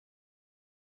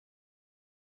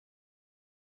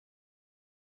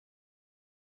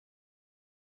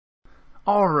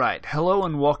Alright, hello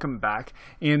and welcome back.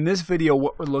 In this video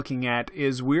what we're looking at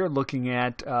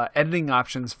editing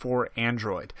options for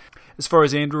Android. As far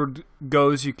as Android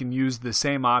goes, you can use the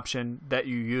same option that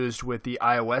you used with the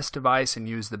iOS device and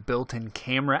use the built-in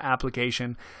camera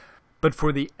application. But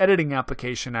for the editing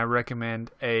application, I recommend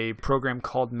a program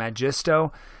called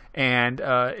Magisto, and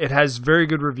it has very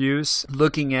good reviews.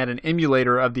 Looking at an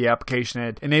emulator of the application,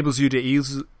 it enables you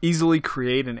to easily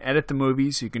create and edit the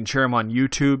movies. You can share them on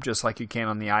YouTube just like you can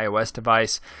on the iOS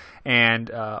device,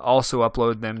 and also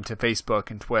upload them to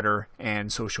Facebook and Twitter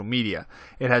and social media.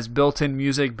 It has built-in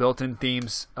music, built-in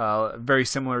themes, very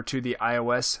similar to the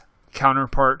iOS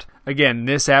counterpart. Again,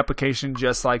 this application,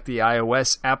 just like the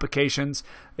iOS applications,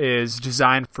 is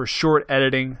designed for short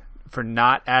editing, for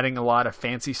not adding a lot of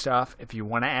fancy stuff. If you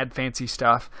want to add fancy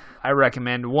stuff, I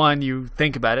recommend, one, you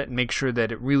think about it and make sure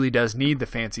that it really does need the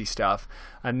fancy stuff.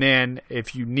 And then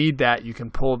if you need that, you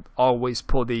can always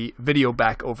pull the video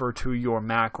back over to your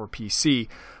Mac or PC.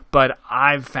 But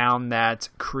I've found that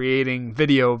creating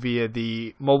video via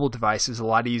the mobile device is a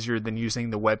lot easier than using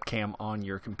the webcam on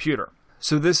your computer.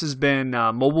 So this has been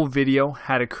mobile video,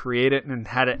 how to create it and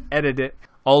how to edit it.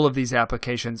 All of these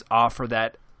applications offer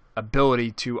that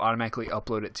ability to automatically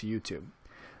upload it to YouTube.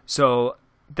 So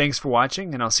thanks for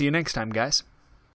watching, and I'll see you next time, guys.